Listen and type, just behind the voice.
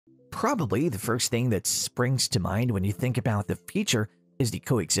Probably the first thing that springs to mind when you think about the future is the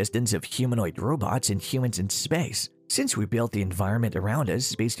coexistence of humanoid robots and humans in space. Since we built the environment around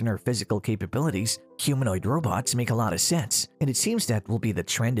us based on our physical capabilities, humanoid robots make a lot of sense, and it seems that will be the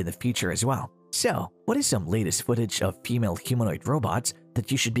trend in the future as well. So, what is some latest footage of female humanoid robots that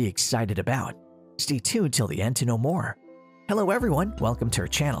you should be excited about? Stay tuned till the end to know more. Hello everyone, welcome to our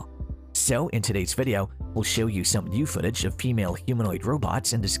channel. So, in today's video, we'll show you some new footage of female humanoid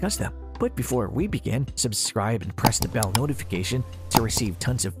robots and discuss them. But before we begin, subscribe and press the bell notification to receive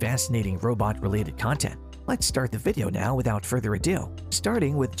tons of fascinating robot-related content. Let's start the video now without further ado,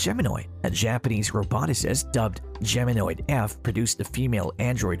 starting with Humanoid. A Japanese roboticist dubbed Humanoid F produced a female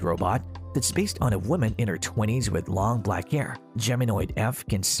android robot that's based on a woman in her 20s with long black hair. Humanoid F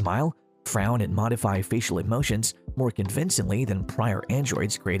can smile, frown, and modify facial emotions more convincingly than prior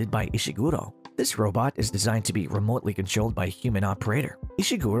androids created by Ishiguro. This robot is designed to be remotely controlled by a human operator.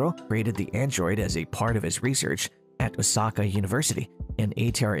 Ishiguro created the android as a part of his research at Osaka University in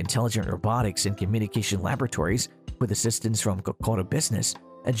ATAR Intelligent Robotics and Communication Laboratories with assistance from Kokoro Business,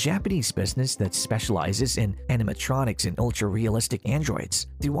 a Japanese business that specializes in animatronics and ultra-realistic androids.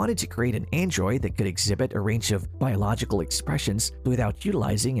 They wanted to create an android that could exhibit a range of biological expressions without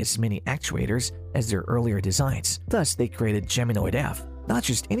utilizing as many actuators as their earlier designs. Thus, they created Humanoid F. Not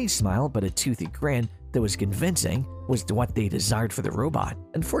just any smile, but a toothy grin that was convincing was what they desired for the robot.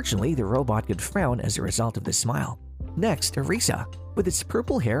 Unfortunately, the robot could frown as a result of the smile. Next, Arisa. With its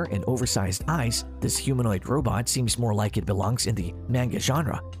purple hair and oversized eyes, this humanoid robot seems more like it belongs in the manga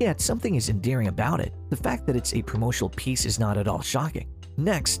genre, yet something is endearing about it. The fact that it's a promotional piece is not at all shocking.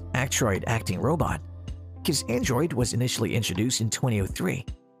 Next, Actroid Acting Robot. His android was initially introduced in 2003.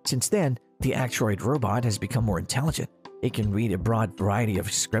 Since then, the Actroid robot has become more intelligent. It can read a broad variety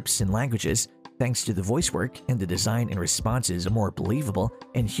of scripts and languages thanks to the voice work, and the design and responses are more believable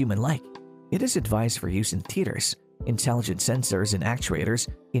and human-like. It is advised for use in theaters. Intelligent sensors and actuators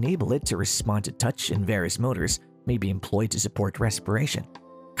enable it to respond to touch, and various motors may be employed to support respiration.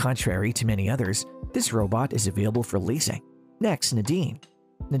 Contrary to many others, this robot is available for leasing. Next, Nadine.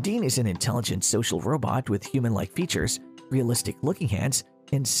 Nadine is an intelligent social robot with human-like features, realistic-looking hands,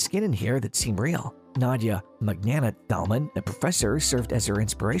 and skin and hair that seem real. Nadia Magnanat Thalman, a professor, served as her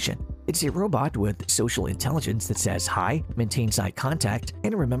inspiration. It's a robot with social intelligence that says hi, maintains eye contact,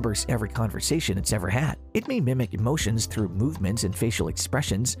 and remembers every conversation it's ever had. It may mimic emotions through movements and facial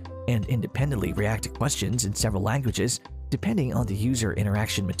expressions, and independently react to questions in several languages, depending on the user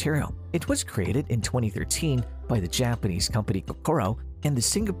interaction material. It was created in 2013 by the Japanese company Kokoro, and the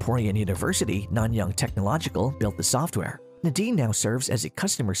Singaporean university Nanyang Technological built the software. Nadine now serves as a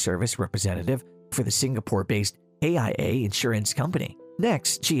customer service representative for the Singapore-based AIA insurance company.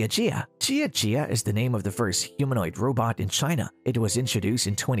 Next, Jia Jia. Jia Jia is the name of the first humanoid robot in China. It was introduced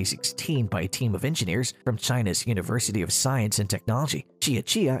in 2016 by a team of engineers from China's University of Science and Technology. Jia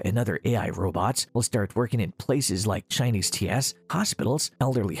Jia and other AI robots will start working in places like Chinese TS, hospitals,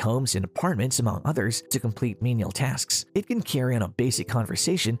 elderly homes, and apartments, among others, to complete menial tasks. It can carry on a basic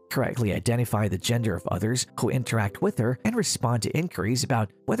conversation, correctly identify the gender of others who interact with her, and respond to inquiries about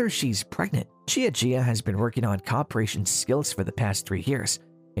whether she's pregnant. Jia Jia has been working on cooperation skills for the past 3 years,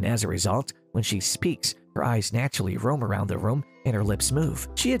 and as a result, when she speaks, her eyes naturally roam around the room and her lips move.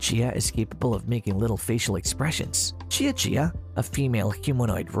 Jia Jia is capable of making little facial expressions. Jia Jia, a female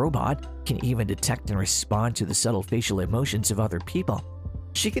humanoid robot, can even detect and respond to the subtle facial emotions of other people.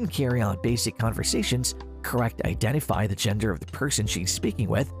 She can carry on basic conversations, identify the gender of the person she's speaking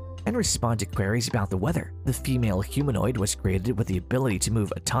with, and respond to queries about the weather. The female humanoid was created with the ability to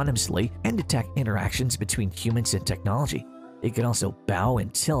move autonomously and detect interactions between humans and technology. It can also bow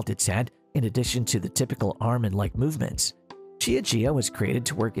and tilt its head in addition to the typical arm and leg movements. Jia Jia was created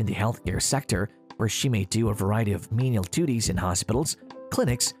to work in the healthcare sector, where she may do a variety of menial duties in hospitals,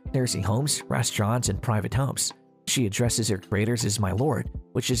 clinics, nursing homes, restaurants, and private homes. She addresses her creators as "my lord,"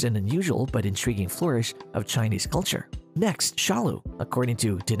 which is an unusual but intriguing flourish of Chinese culture. Next, Shalu. According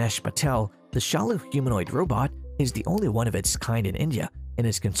to Dinesh Patel, the Shalu humanoid robot is the only one of its kind in India and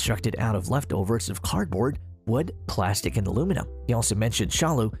is constructed out of leftovers of cardboard, wood, plastic, and aluminum. He also mentioned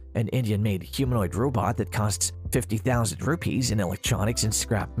Shalu, an Indian-made humanoid robot that costs 50,000 rupees in electronics and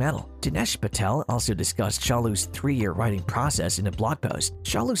scrap metal. Dinesh Patel also discussed Shalu's 3-year writing process in a blog post.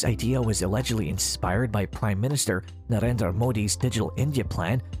 Shalu's idea was allegedly inspired by Prime Minister Narendra Modi's Digital India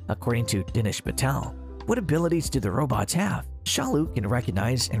plan, according to Dinesh Patel. What abilities do the robots have? Shalu can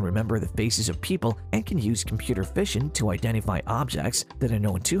recognize and remember the faces of people and can use computer vision to identify objects that are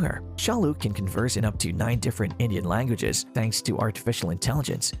known to her. Shalu can converse in up to 9 different Indian languages thanks to artificial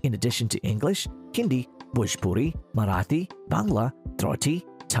intelligence, in addition to English, Hindi, Bhojpuri, Marathi, Bangla, Troti,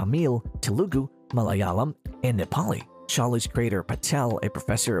 Tamil, Telugu, Malayalam, and Nepali. Shalu's creator Patel, a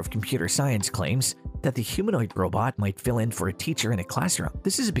professor of computer science, claims that the humanoid robot might fill in for a teacher in a classroom.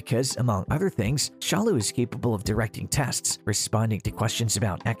 This is because, among other things, Shalu is capable of directing tests, responding to questions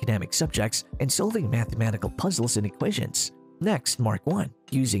about academic subjects, and solving mathematical puzzles and equations. Next, Mark 1.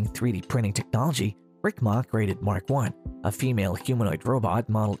 Using 3D printing technology, Rick Ma created Mark 1, a female humanoid robot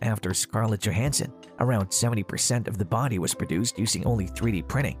modeled after Scarlett Johansson. Around 70% of the body was produced using only 3D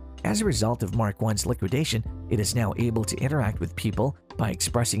printing. As a result of Mark 1's liquidation, it is now able to interact with people by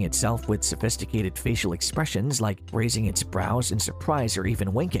expressing itself with sophisticated facial expressions like raising its brows in surprise or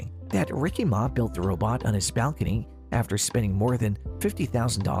even winking. That Ricky Ma built the robot on his balcony after spending more than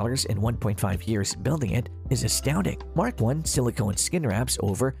 $50,000 in 1.5 years building it is astounding. Mark 1 silicone skin wraps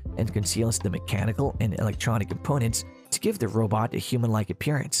over and conceals the mechanical and electronic components to give the robot a human-like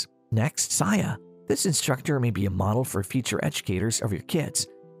appearance. Next, Saya. This instructor may be a model for future educators of your kids.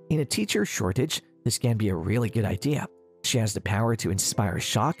 In a teacher shortage, this can be a really good idea. She has the power to inspire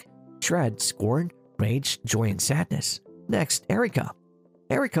shock, dread, scorn, rage, joy, and sadness. Next, Erica.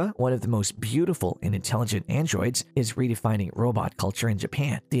 Erica, one of the most beautiful and intelligent androids, is redefining robot culture in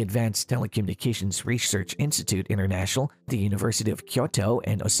Japan. The Advanced Telecommunications Research Institute International, the University of Kyoto,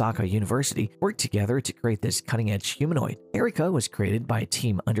 and Osaka University worked together to create this cutting-edge humanoid. Erica was created by a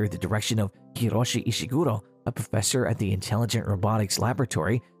team under the direction of Hiroshi Ishiguro, a professor at the Intelligent Robotics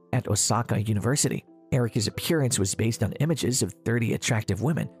Laboratory at Osaka University. Erica's appearance was based on images of 30 attractive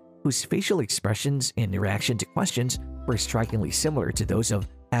women whose facial expressions in reaction to questions were strikingly similar to those of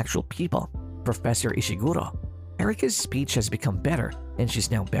actual people. Professor Ishiguro. Erica's speech has become better, and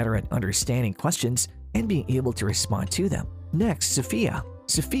she's now better at understanding questions and being able to respond to them. Next, Sophia.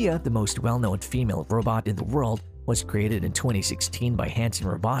 Sophia, the most well-known female robot in the world, was created in 2016 by Hanson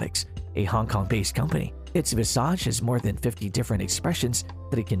Robotics, a Hong Kong-based company. Its visage has more than 50 different expressions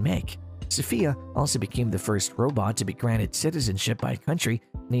that it can make. Sophia also became the first robot to be granted citizenship by a country,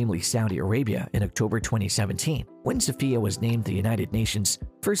 namely Saudi Arabia, in October 2017. When Sophia was named the United Nations'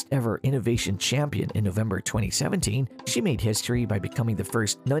 first ever innovation champion in November 2017, she made history by becoming the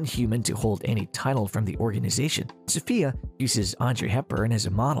first non-human to hold any title from the organization. Sophia uses Audrey Hepburn as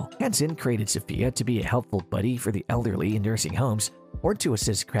a model. Hanson created Sophia to be a helpful buddy for the elderly in nursing homes or to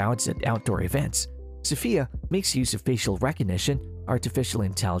assist crowds at outdoor events. Sophia makes use of facial recognition, artificial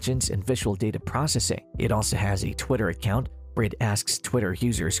intelligence, and visual data processing. It also has a Twitter account where it asks Twitter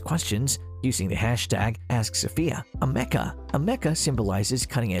users questions using the hashtag AskSophia. A mecha symbolizes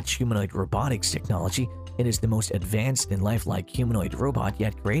cutting-edge humanoid robotics technology and is the most advanced and lifelike humanoid robot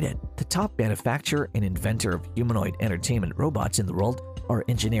yet created. The top manufacturer and inventor of humanoid entertainment robots in the world are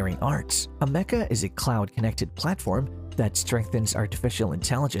Engineering Arts. A mecha is a cloud-connected platform that strengthens artificial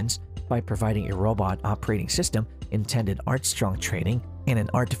intelligence by providing a robot operating system, intended art-strong training, and an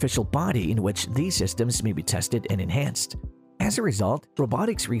artificial body in which these systems may be tested and enhanced. As a result,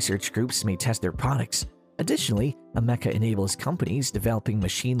 robotics research groups may test their products. Additionally, a mecha enables companies developing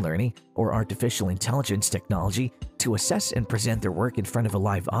machine learning or artificial intelligence technology to assess and present their work in front of a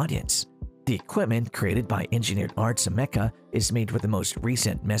live audience. The equipment created by Engineered Arts Mecha is made with the most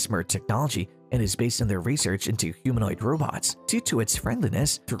recent Mesmer technology and is based on their research into humanoid robots. Due to its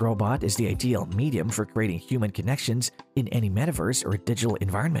friendliness, the robot is the ideal medium for creating human connections in any metaverse or digital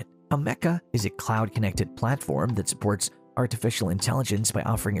environment. A mecha is a cloud-connected platform that supports artificial intelligence by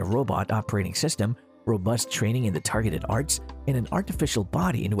offering a robot operating system, robust training in the targeted arts, and an artificial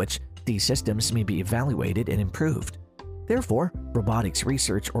body in which these systems may be evaluated and improved. Therefore, robotics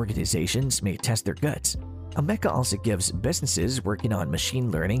research organizations may test their goods. A mecha also gives businesses working on machine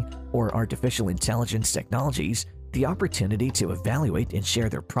learning or artificial intelligence technologies the opportunity to evaluate and share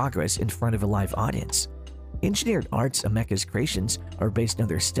their progress in front of a live audience. Engineered Arts Mecha's creations are based on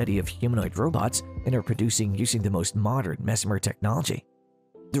their study of humanoid robots and are producing using the most modern Mesmer technology.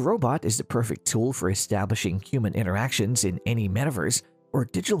 The robot is the perfect tool for establishing human interactions in any metaverse or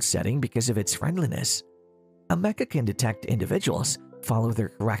digital setting because of its friendliness. A mecha can detect individuals, follow their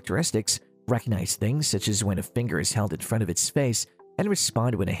characteristics, recognize things such as when a finger is held in front of its face, and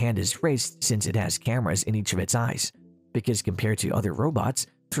respond when a hand is raised since it has cameras in each of its eyes. Because compared to other robots,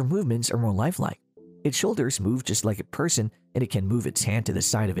 their movements are more lifelike. Its shoulders move just like a person, and it can move its hand to the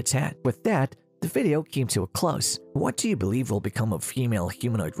side of its head. With that, the video came to a close. What do you believe will become of female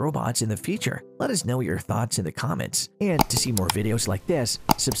humanoid robots in the future? Let us know your thoughts in the comments. And to see more videos like this,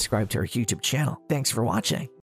 subscribe to our YouTube channel. Thanks for watching.